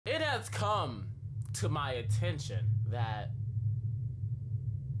has come to my attention that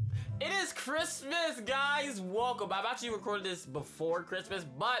it is Christmas, guys. Welcome. I've actually recorded this before Christmas,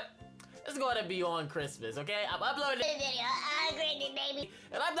 but it's going to be on Christmas, okay? I'm uploading this video on Christmas, baby.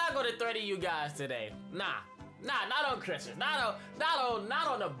 And I'm not going to threaten you guys today. Nah, not on Christmas. Not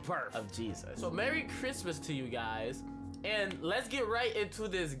on the birth of Jesus. So Merry Christmas to you guys. And let's get right into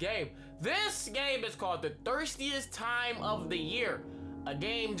this game. This game is called the Thirstiest Time of the Year. A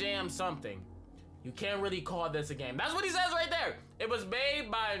game jam something. You can't really call this a game. That's what he says right there. It was made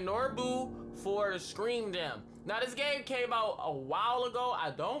by Norbu for Scream Jam. Now this game came out a while ago.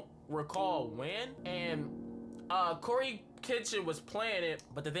 I don't recall when. And Corey Kitchen was playing it.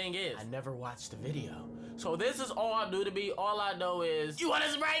 But the thing is, I never watched the video. So this is all new to me. All I know is, you want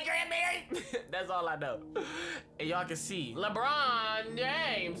a Sprite Cranberry? That's all I know. And y'all can see LeBron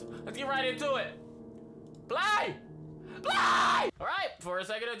James. Let's get right into it. Play! Play! All right, for a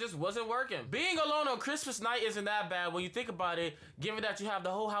second it just wasn't working. Being alone on Christmas night isn't that bad when you think about it, given that you have the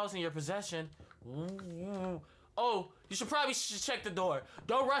whole house in your possession. Ooh. Oh, you should probably check the door.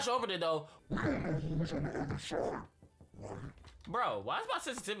 Don't rush over there though. Bro, why is my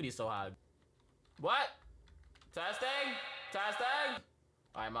sensitivity so high? What? Testing? Testing?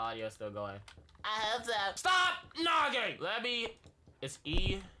 All right, my audio's still going. I have to stop knocking. Let me. It's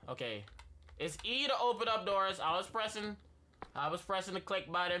E. Okay. It's E to open up doors. I was pressing the click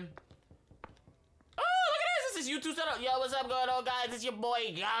button. Oh, look at this. This is YouTube setup. Yo, what's up going on, guys? It's your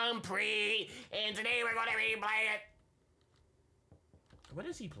boy Gunpree, and today we're gonna replay it. What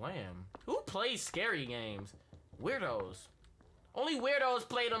is he playing? Who plays scary games? Weirdos. Only weirdos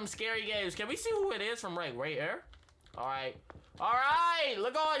play them scary games. Can we see who it is from right here? All right. All right.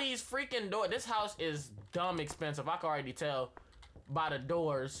 Look at all these freaking doors. This house is dumb expensive. I can already tell by the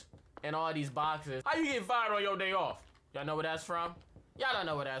doors and all these boxes. How you getting fired on your day off? Y'all know where that's from? Y'all don't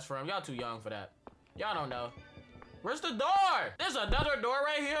know where that's from. Y'all too young for that. Y'all don't know. Where's the door? There's another door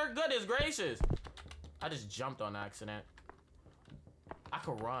right here. Goodness gracious. I just jumped on accident. I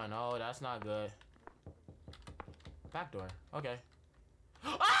could run. Oh, that's not good. Back door. Okay.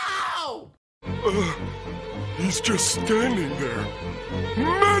 Ow! He's just standing there,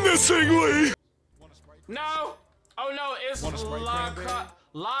 menacingly. No. Oh no, it's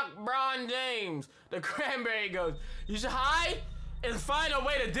LeBron James. The cranberry goes. You should hide and find a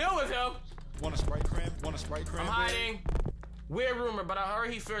way to deal with him. Want a Sprite cranberry? I'm hiding. Weird rumor, but I heard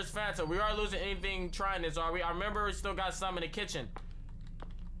he fears Phantom. We aren't losing anything trying this, are we? I remember we still got some in the kitchen.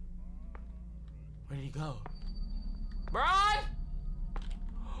 Where did he go? Brian!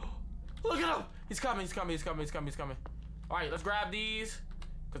 Look at him! He's coming. All right, let's grab these,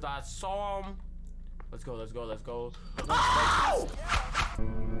 because I saw him. Let's go. Oh!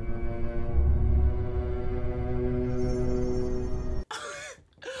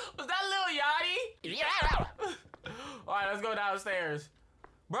 Was that Lil Yachty? Yeah! All right, let's go downstairs.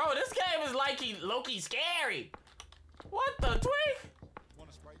 Bro, this game is low-key scary. What the twig?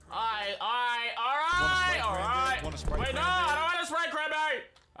 All right. Wait, no, I don't want a Sprite Cranberry.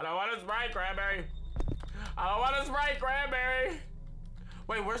 I don't want a Sprite Cranberry.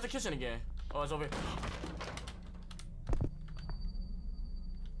 Wait, where's the kitchen again? Oh, it's over here.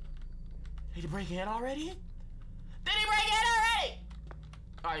 Did he break in already?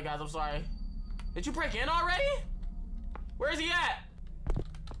 All right, guys, I'm sorry. Did you break in already? Where is he at?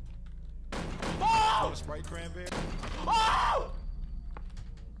 Oh! Want a Sprite Cranberry? Oh!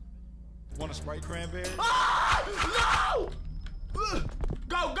 Want a Sprite Cranberry? Ah! No!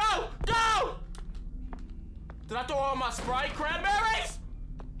 Go! Did I throw all my Sprite Cranberries?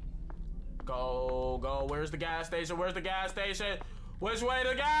 Go. Where's the gas station? Which way to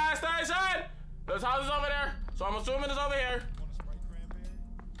the gas station? There's houses over there, so I'm assuming it's over here. Want a Sprite Cranberry?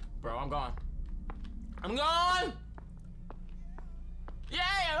 Bro, I'm gone.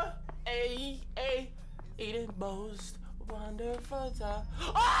 Yeah! Eating most wonderful time.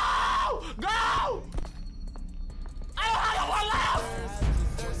 Oh! Go! I don't have no one left!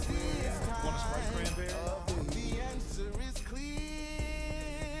 Want a Sprite Cranberry? The answer is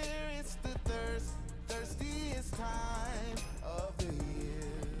clear. It's the thirstiest time of the year.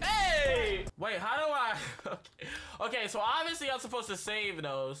 Hey! Wait, how do I? Okay, so obviously I'm supposed to save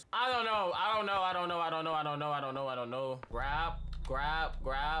those. I don't know. Grab.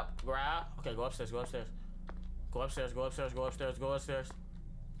 Okay, go upstairs. Go upstairs.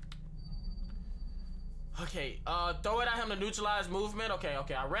 Okay, throw it at him to neutralize movement. Okay.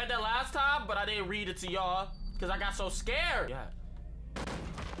 I read that last time, but I didn't read it to y'all because I got so scared. Yeah.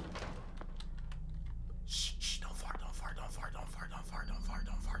 Shh, don't fart.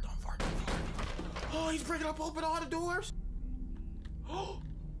 Oh, he's breaking up open all the doors.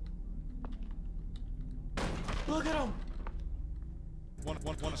 Look at him. Want a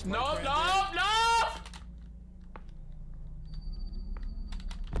Sprite No, cranberry? no, no!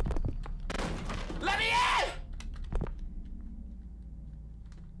 Let me in!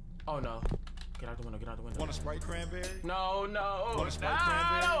 Oh no. Get out the window, get out the window. Want a Sprite cranberry? No, no. Want a Sprite No,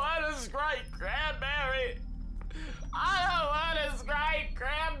 cranberry? I don't want a Sprite cranberry. I don't want a Sprite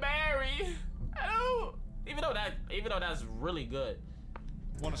cranberry. I don't. Even though that's really good.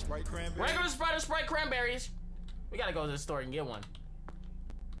 Want a Sprite cranberry? Regular Sprite or Sprite cranberries. We gotta go to the store and get one.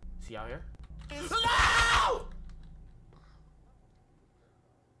 See out here? No!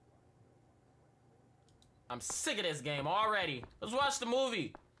 I'm sick of this game already. Let's watch the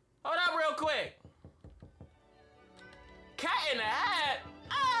movie. Hold up real quick. Cat in the Hat?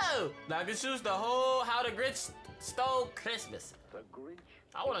 Oh! Now I can choose the whole How the Grinch Stole Christmas.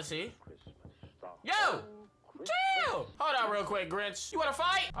 I wanna see. Yo! Chill! Hold on real quick, Grinch. You wanna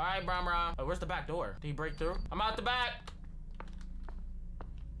fight? Alright, Brom. Oh, where's the back door? Did he break through? I'm out the back.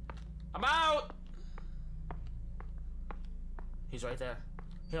 I'm out! He's right there.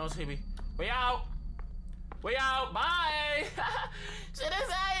 He don't see me. We out! We out! Bye! Shit is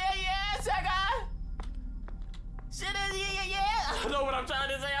yeah, sucker! Shit is yeah. I don't know what I'm trying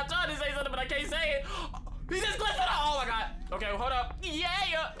to say. I'm trying to say something, but I can't say it. He just glitched it out. Oh my god. Okay, hold up.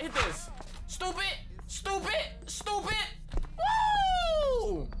 Yeah! Hit this. Stupid! Stupid! Stupid!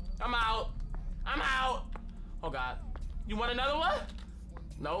 Woo! I'm out. I'm out. Oh god. You want another one?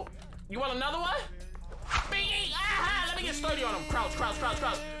 Nope. You want another one? Bing! Ah! Let me get sturdy on him. Crouch, crouch, crouch,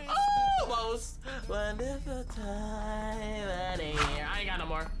 crouch. Oh, most wonderful time of the year. I ain't got no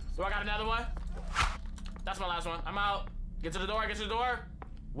more. Do I got another one? That's my last one. I'm out. Get to the door. Get to the door.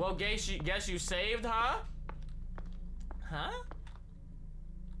 Well, guess you saved, huh? Huh?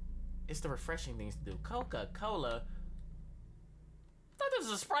 It's the refreshing things to do. Coca-Cola. I thought this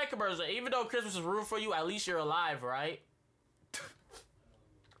was a Sprite commercial. Even though Christmas is ruined for you, at least you're alive, right?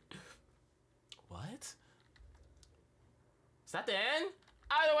 What? Is that the end?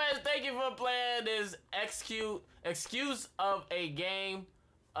 Either way, thank you for playing this excuse of a game.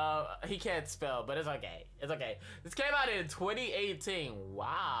 He can't spell, but it's okay. It's okay. This came out in 2018.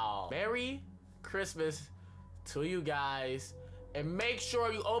 Wow. Merry Christmas to you guys. And make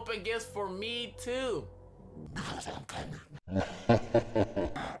sure you open gifts for me too.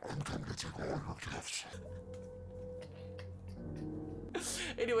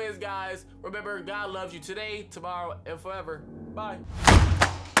 Anyways, guys, remember God loves you today, tomorrow, and forever. Bye.